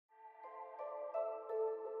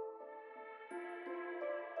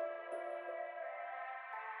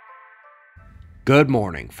Good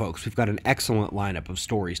morning, folks. We've got an excellent lineup of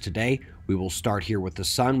stories today. We will start here with the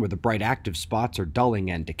sun, where the bright active spots are dulling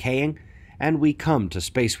and decaying, and we come to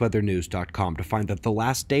spaceweathernews.com to find that the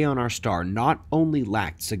last day on our star not only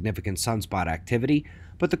lacked significant sunspot activity,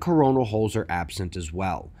 but the coronal holes are absent as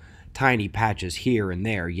well. Tiny patches here and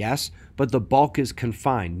there, yes, but the bulk is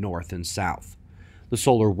confined north and south. The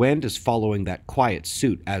solar wind is following that quiet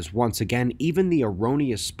suit as once again even the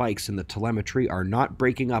erroneous spikes in the telemetry are not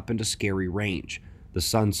breaking up into scary range. The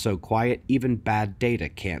sun's so quiet even bad data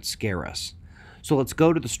can't scare us. So let's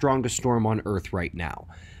go to the strongest storm on Earth right now.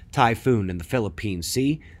 Typhoon in the Philippine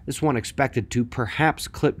Sea, this one expected to perhaps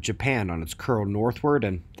clip Japan on its curl northward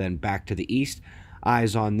and then back to the east.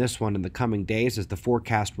 Eyes on this one in the coming days as the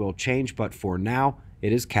forecast will change, but for now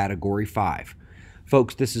it is Category 5.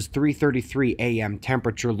 Folks, this is 3:33 a.m.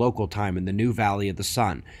 temperature local time in the new Valley of the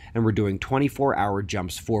Sun, and we're doing 24-hour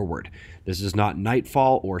jumps forward. This is not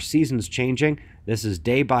nightfall or seasons changing. This is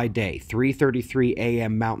day by day, 3:33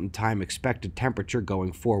 a.m. Mountain Time expected temperature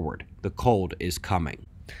going forward. The cold is coming.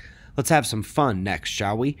 Let's have some fun next,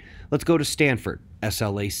 shall we? Let's go to Stanford,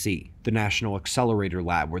 SLAC, the National Accelerator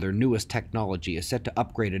Lab, where their newest technology is set to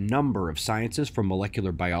upgrade a number of sciences from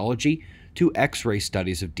molecular biology to X-ray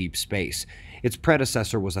studies of deep space. Its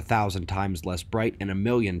predecessor was 1,000 times less bright and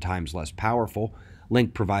 1,000,000 times less powerful.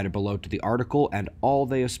 Link provided below to the article and all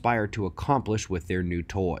they aspire to accomplish with their new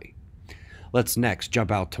toy. Let's next jump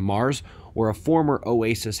out to Mars, where a former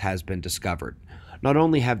oasis has been discovered. Not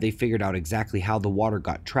only have they figured out exactly how the water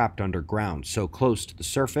got trapped underground so close to the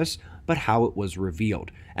surface, but how it was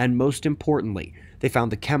revealed. And most importantly, they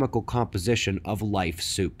found the chemical composition of life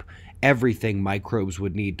soup. Everything microbes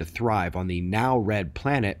would need to thrive on the now red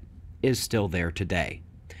planet is still there today.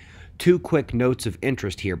 Two quick notes of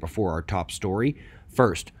interest here before our top story.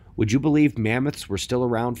 First, would you believe mammoths were still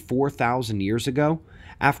around 4,000 years ago?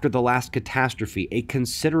 After the last catastrophe, a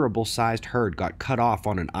considerable sized herd got cut off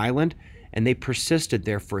on an island, and they persisted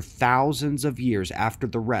there for thousands of years after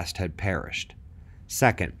the rest had perished.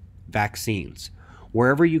 Second, vaccines.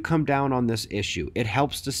 Wherever you come down on this issue, it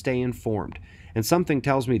helps to stay informed, and something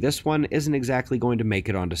tells me this one isn't exactly going to make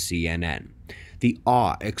it onto CNN. The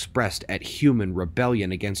awe expressed at human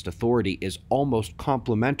rebellion against authority is almost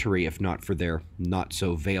complimentary, if not for their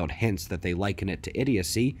not-so-veiled hints that they liken it to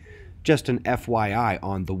idiocy. Just an FYI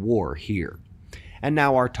on the war here. And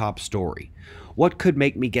now our top story. What could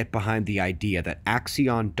make me get behind the idea that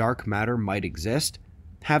Axion dark matter might exist?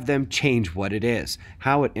 Have them change what it is,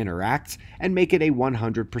 how it interacts, and make it a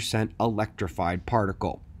 100% electrified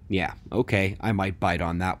particle. Yeah, okay, I might bite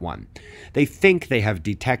on that one. They think they have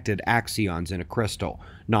detected axions in a crystal,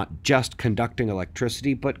 not just conducting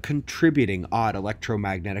electricity, but contributing odd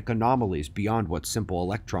electromagnetic anomalies beyond what simple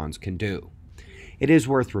electrons can do. It is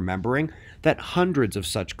worth remembering that hundreds of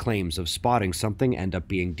such claims of spotting something end up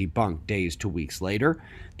being debunked days to weeks later.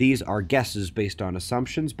 These are guesses based on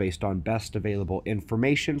assumptions, based on best available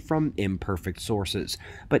information from imperfect sources.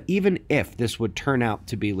 But even if this would turn out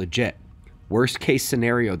to be legit, worst case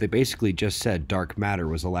scenario, they basically just said dark matter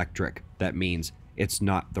was electric. That means it's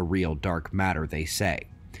not the real dark matter they say.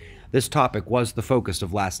 This topic was the focus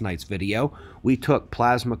of last night's video. We took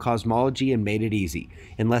plasma cosmology and made it easy.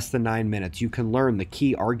 In less than 9 minutes, you can learn the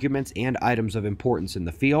key arguments and items of importance in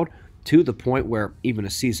the field, to the point where even a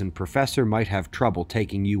seasoned professor might have trouble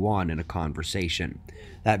taking you on in a conversation.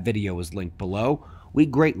 That video is linked below. We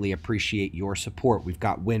greatly appreciate your support. We've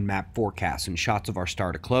got wind map forecasts and shots of our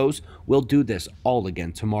star to close. We'll do this all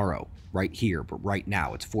again tomorrow, right here, but right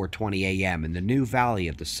now it's 4:20 a.m. in the new Valley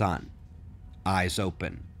of the Sun. Eyes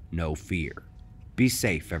open. No fear. Be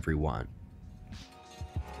safe, everyone.